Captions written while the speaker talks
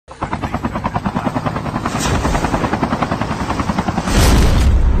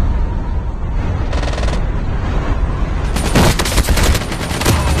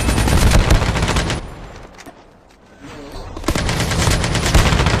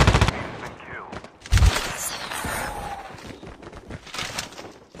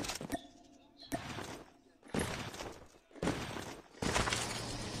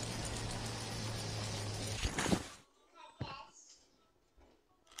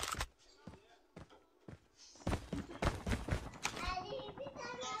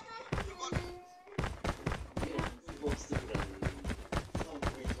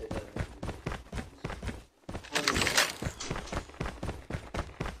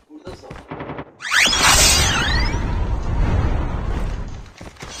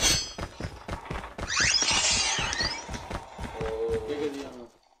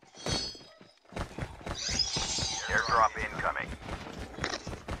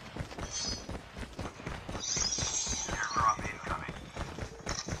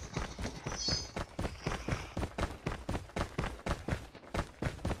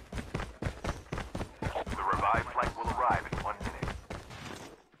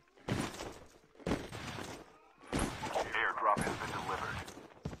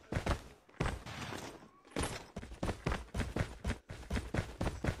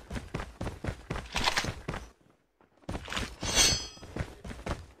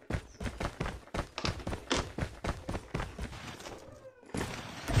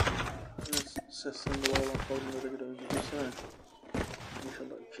Səsdən dolayı olan formlara görə özü desəm.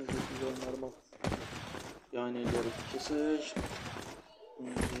 İnşallah ikinci video normal yayın edirik. Kesək.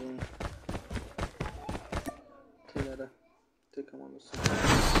 T'lərə. T komandası.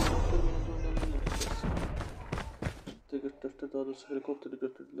 D44'te daha doğrusu helikopteri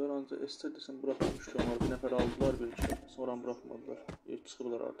götürdüler. Ancaq Ester desəm bırakmamışlar. Onlar bir nəfər aldılar bir iki. Sonra bırakmadılar.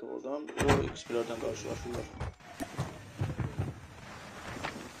 Çıxıblar artıq oradan. O X1'lərdən qarşılaşırlar.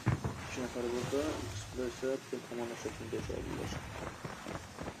 İki nəfər burada. X1'lər isə bir komanda şəklində yaşayırlar.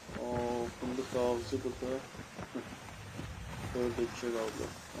 Fındıq ağzı burada. 4'e 2'ye qaldı.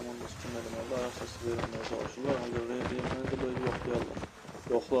 Komandası kimlərim aldı. Ayaq səsi verilməyə çalışırlar. Ancaq deyəməni də böyle yoxlayarlar.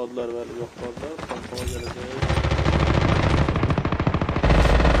 Yoxladılar bəli yoxladılar. Kontrola gələcək.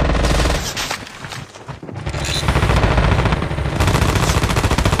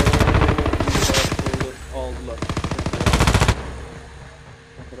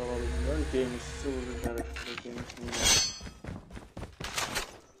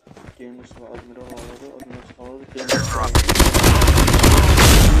 Gamers ve admiral ağladı, admiral ağladı, gamers ağladı.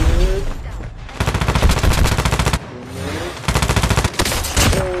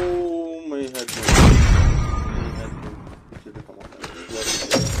 Oh my head. Bitirdi tamamen.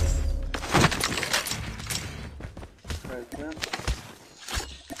 Kayıtla.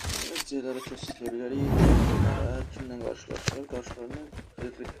 C'lere kesikleri kimden karşılaştılar? Karşılarına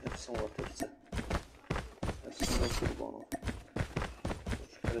elektrik efsan var tepsi. Efsan var kurbanı.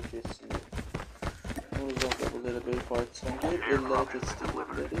 Hareket etsin. O yüzden de burada böyle bir fight çıkan değil, ellere kestirdik.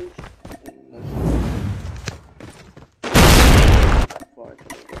 Fight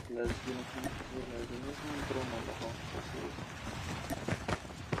olarak lezgini kimlerdiğimiz mi? Drone bakalım.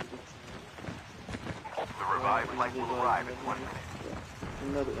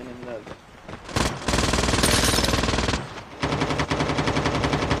 Bunlar da önemlilerdi.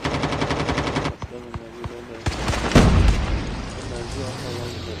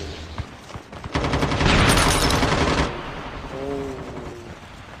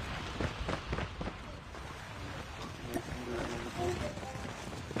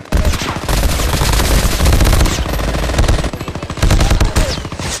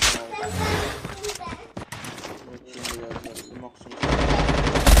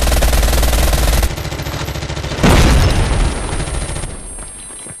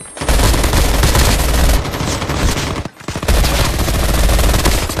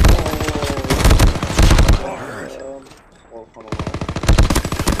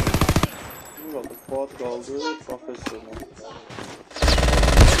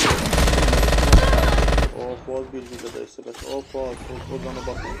 Oradan da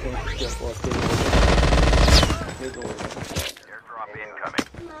bakın, konuştuk ya, Fuat geliyor. Ne doğru?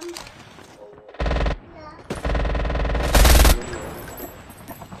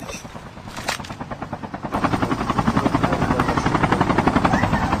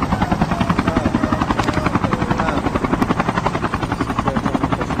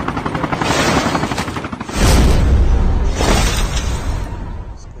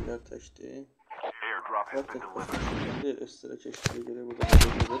 İskeler taştı. Bir üstüne çeşitli göre burada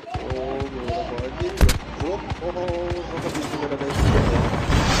görüyoruz. Böyle bağırdı. Hop, burada bizimlere de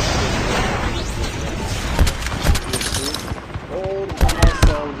daha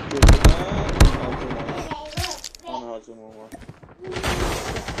sağlıklı gözüne ana harcama var.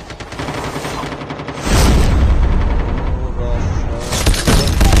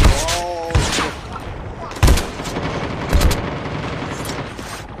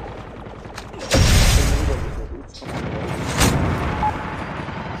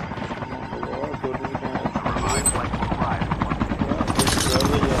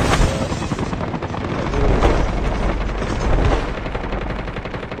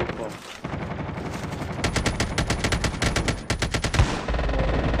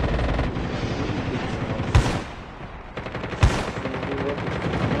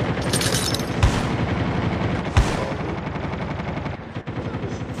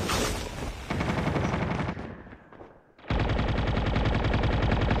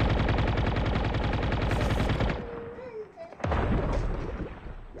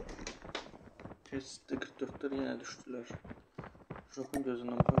 D44'ler yine düştüler. Jok'un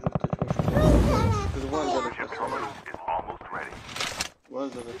gözünden projekteki başka. Var zarafası. Var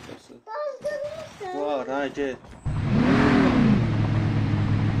zarafası. Var ha gel.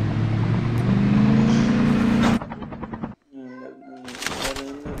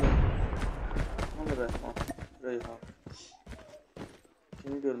 Reyhan.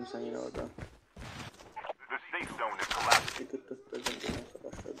 Kimi görmüşsən yine orada? D44'lerden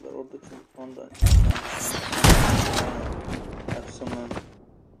başladılar. Oradaki ondan. Efsane.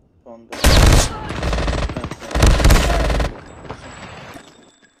 Panda.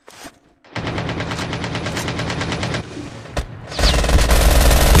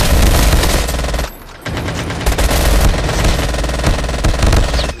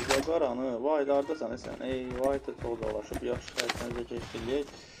 paylardasan sən, white çox dolaşıb, yaxşı xəritənizə keçdiriləyək.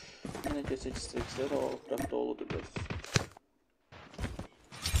 Yine keçək istəyiklər, o qrafda oludur biraz.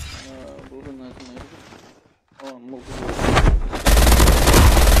 Burada nədir, neydi? Multi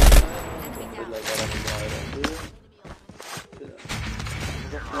Buralar qaramızda ayrıldı.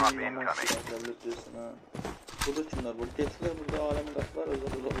 Burada kimlər bu? Getilər burada aləmi qatlar,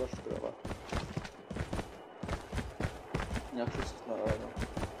 özəl uzaqlaşdırırlar. Yaxşı çıxdılar aradan.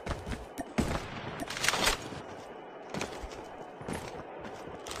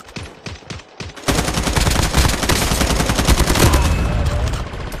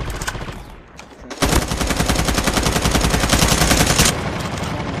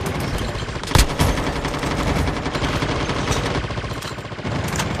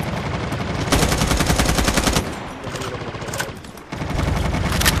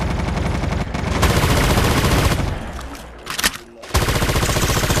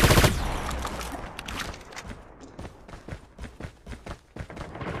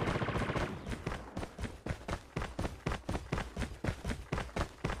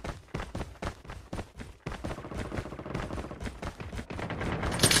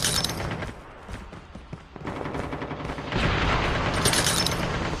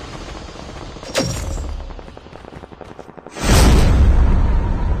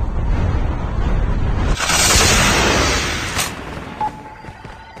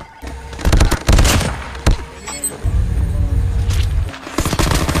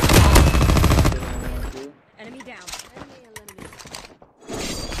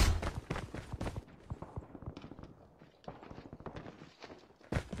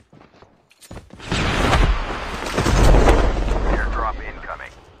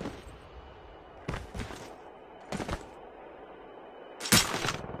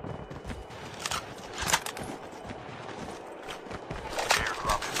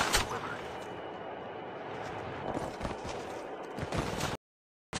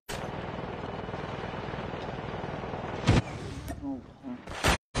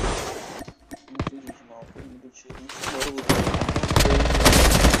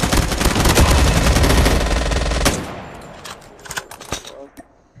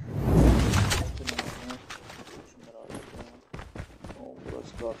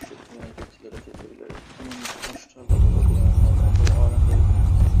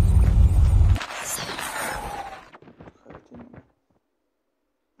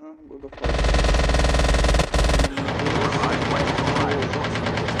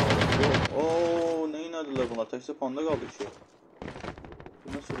 Təkcə panda qaldı ki.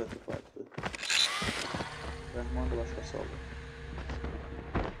 Bu nə sürətli faytdır. Rəhman da başqası aldı.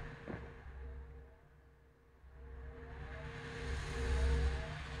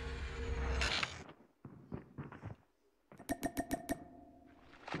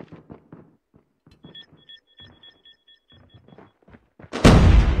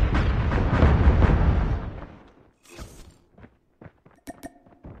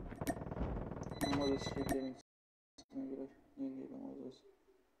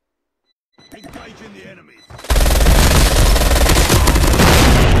 Engaging the enemy.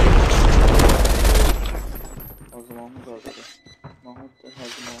 Hazırlanmış hazırdı. Mahmut da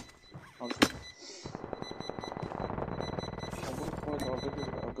hazırlan. Hazır. Bunu koy da orada bir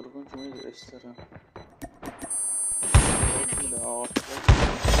qırğın kimi estərəm. Şimdi ağırtı.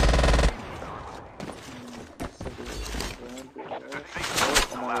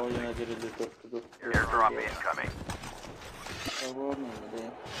 Ama o yine dirildi dörtlü. Airdrop incoming. Var mı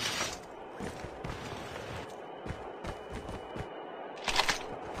öyle?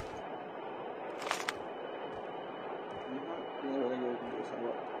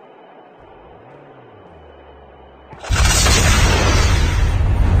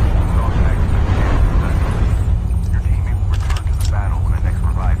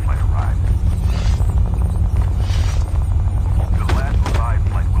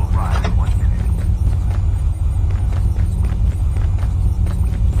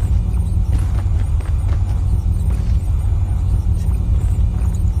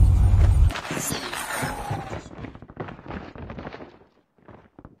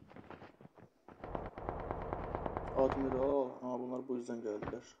 Admiral, bunlar bu yüzden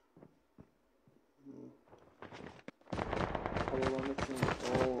geldiler. Havalarına kim?